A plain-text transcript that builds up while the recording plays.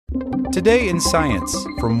Today in Science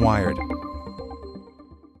from Wired.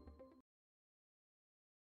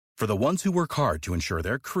 For the ones who work hard to ensure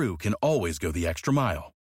their crew can always go the extra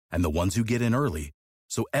mile, and the ones who get in early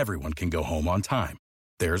so everyone can go home on time,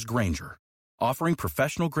 there's Grainger, offering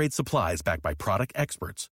professional-grade supplies backed by product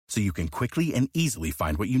experts so you can quickly and easily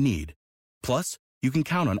find what you need. Plus, you can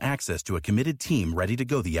count on access to a committed team ready to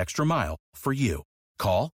go the extra mile for you.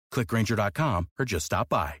 Call, click Grainger.com, or just stop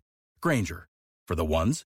by. Grainger, for the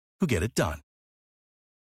ones who get it done.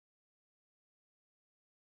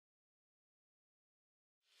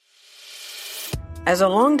 As a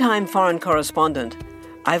longtime foreign correspondent,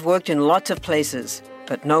 I've worked in lots of places,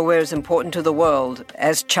 but nowhere as important to the world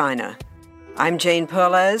as China. I'm Jane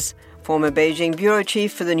Perlez, former Beijing bureau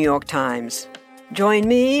chief for the New York Times. Join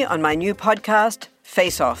me on my new podcast,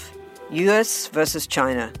 Face Off, U.S. versus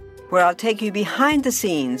China, where I'll take you behind the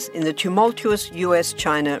scenes in the tumultuous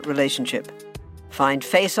U.S.-China relationship. Find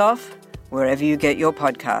Face Off wherever you get your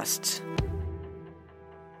podcasts.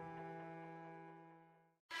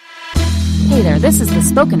 Hey there, this is the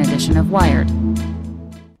spoken edition of Wired.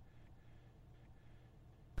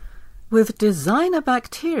 With designer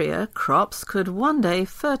bacteria, crops could one day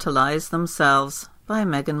fertilize themselves, by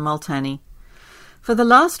Megan Multaney. For the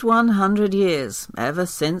last 100 years, ever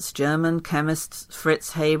since German chemists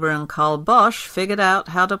Fritz, Haber and Bosch figured out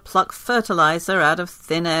how to pluck fertilizer out of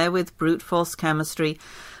thin air with brute force chemistry,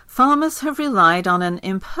 farmers have relied on an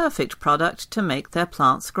imperfect product to make their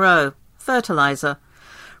plants grow, fertilizer.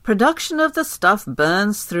 Production of the stuff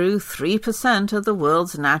burns through 3% of the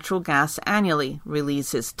world's natural gas annually,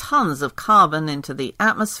 releases tons of carbon into the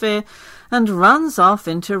atmosphere, and runs off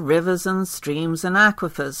into rivers and streams and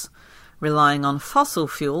aquifers. Relying on fossil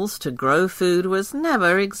fuels to grow food was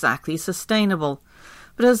never exactly sustainable.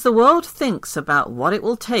 But as the world thinks about what it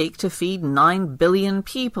will take to feed 9 billion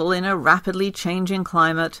people in a rapidly changing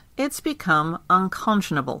climate, it's become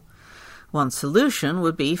unconscionable. One solution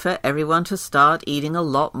would be for everyone to start eating a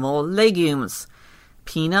lot more legumes.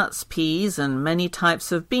 Peanuts, peas, and many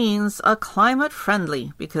types of beans are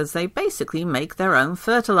climate-friendly because they basically make their own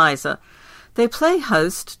fertilizer. They play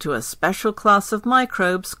host to a special class of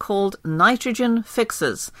microbes called nitrogen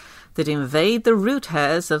fixers that invade the root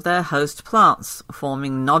hairs of their host plants,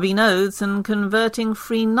 forming knobby nodes and converting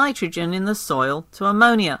free nitrogen in the soil to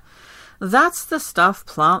ammonia. That's the stuff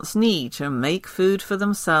plants need to make food for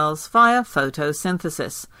themselves via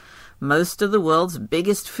photosynthesis. Most of the world's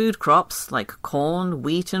biggest food crops, like corn,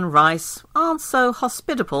 wheat and rice, aren't so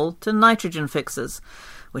hospitable to nitrogen fixers,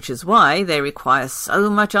 which is why they require so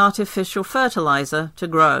much artificial fertilizer to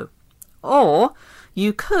grow. Or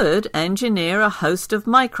you could engineer a host of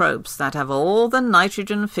microbes that have all the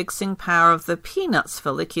nitrogen-fixing power of the peanut's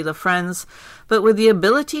follicular friends, but with the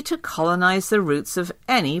ability to colonize the roots of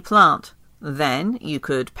any plant. Then you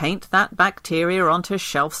could paint that bacteria onto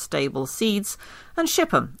shelf-stable seeds and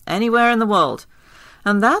ship them anywhere in the world.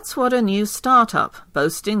 And that's what a new startup,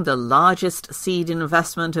 boasting the largest seed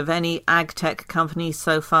investment of any ag-tech company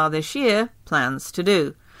so far this year, plans to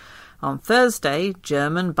do. On Thursday,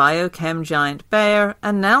 German biochem giant Bayer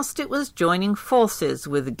announced it was joining forces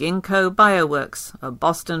with Ginkgo Bioworks, a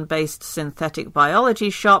Boston-based synthetic biology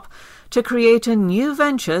shop, to create a new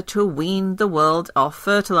venture to wean the world off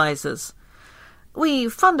fertilizers. We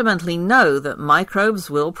fundamentally know that microbes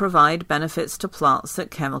will provide benefits to plants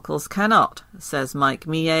that chemicals cannot, says Mike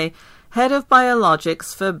Millet, head of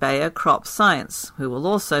biologics for Bayer Crop Science, who will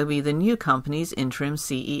also be the new company's interim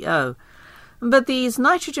CEO. But these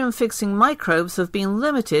nitrogen-fixing microbes have been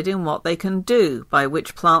limited in what they can do, by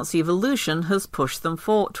which plants' evolution has pushed them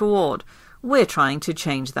toward. We're trying to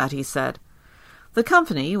change that, he said. The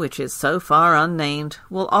company, which is so far unnamed,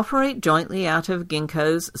 will operate jointly out of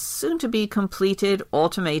Ginkgo's soon-to-be-completed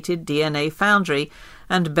automated DNA foundry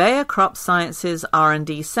and Bayer Crop Science's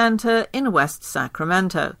R&D Center in West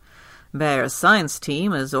Sacramento. Bayer's science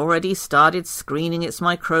team has already started screening its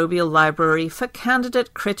microbial library for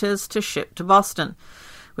candidate critters to ship to Boston.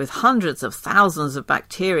 With hundreds of thousands of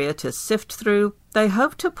bacteria to sift through, they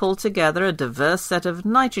hope to pull together a diverse set of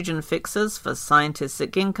nitrogen fixers for scientists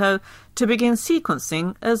at Ginkgo to begin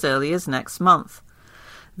sequencing as early as next month.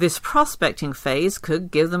 This prospecting phase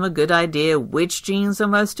could give them a good idea which genes are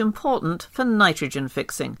most important for nitrogen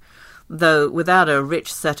fixing. Though without a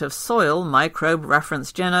rich set of soil microbe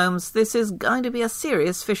reference genomes, this is going to be a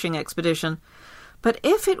serious fishing expedition. But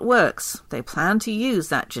if it works, they plan to use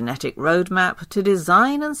that genetic roadmap to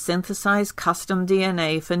design and synthesize custom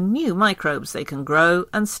DNA for new microbes they can grow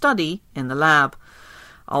and study in the lab.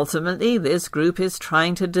 Ultimately, this group is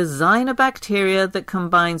trying to design a bacteria that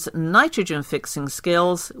combines nitrogen-fixing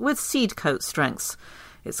skills with seed coat strengths.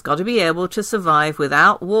 It's got to be able to survive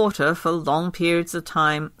without water for long periods of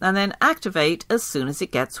time and then activate as soon as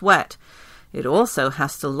it gets wet. It also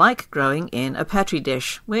has to like growing in a petri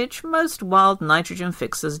dish, which most wild nitrogen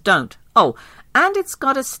fixers don't. Oh, and it's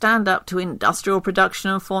got to stand up to industrial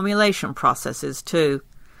production and formulation processes too.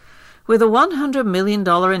 With a $100 million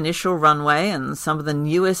initial runway and some of the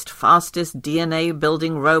newest, fastest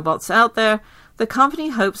DNA-building robots out there, the company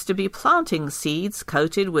hopes to be planting seeds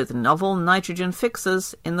coated with novel nitrogen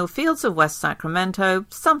fixers in the fields of West Sacramento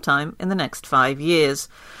sometime in the next 5 years.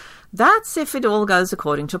 That's if it all goes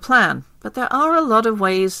according to plan, but there are a lot of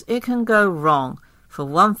ways it can go wrong. For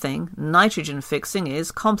one thing, nitrogen fixing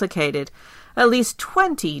is complicated. At least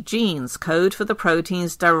 20 genes code for the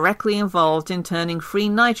proteins directly involved in turning free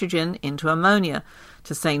nitrogen into ammonia,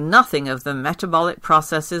 to say nothing of the metabolic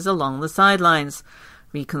processes along the sidelines.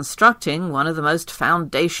 Reconstructing one of the most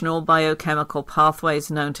foundational biochemical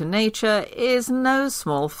pathways known to nature is no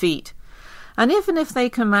small feat. And even if they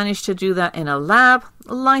can manage to do that in a lab,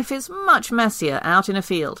 life is much messier out in a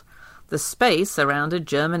field. The space around a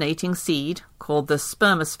germinating seed, called the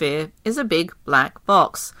spermosphere, is a big black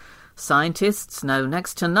box. Scientists know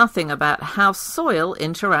next to nothing about how soil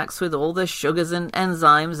interacts with all the sugars and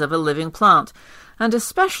enzymes of a living plant, and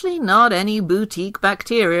especially not any boutique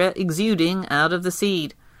bacteria exuding out of the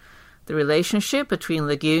seed. The relationship between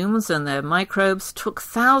legumes and their microbes took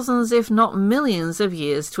thousands, if not millions, of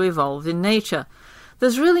years to evolve in nature.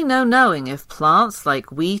 There's really no knowing if plants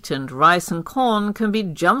like wheat and rice and corn can be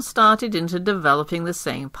jump-started into developing the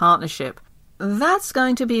same partnership. That's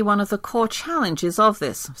going to be one of the core challenges of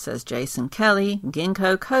this, says Jason Kelly,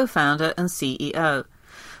 Ginkgo co-founder and CEO.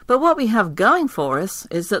 But what we have going for us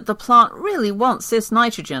is that the plant really wants this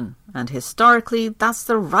nitrogen, and historically that's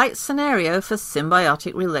the right scenario for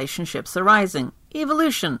symbiotic relationships arising.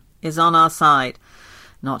 Evolution is on our side.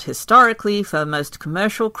 Not historically for most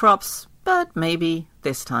commercial crops, but maybe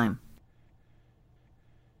this time.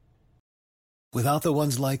 Without the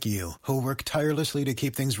ones like you, who work tirelessly to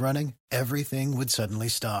keep things running, everything would suddenly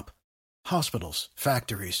stop. Hospitals,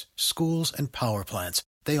 factories, schools, and power plants,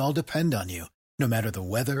 they all depend on you. No matter the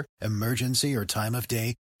weather, emergency, or time of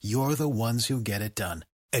day, you're the ones who get it done.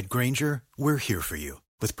 At Grainger, we're here for you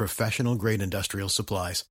with professional-grade industrial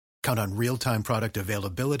supplies. Count on real-time product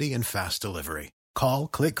availability and fast delivery. Call,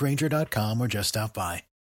 click Grainger.com, or just stop by.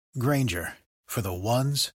 Grainger, for the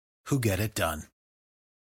ones who get it done.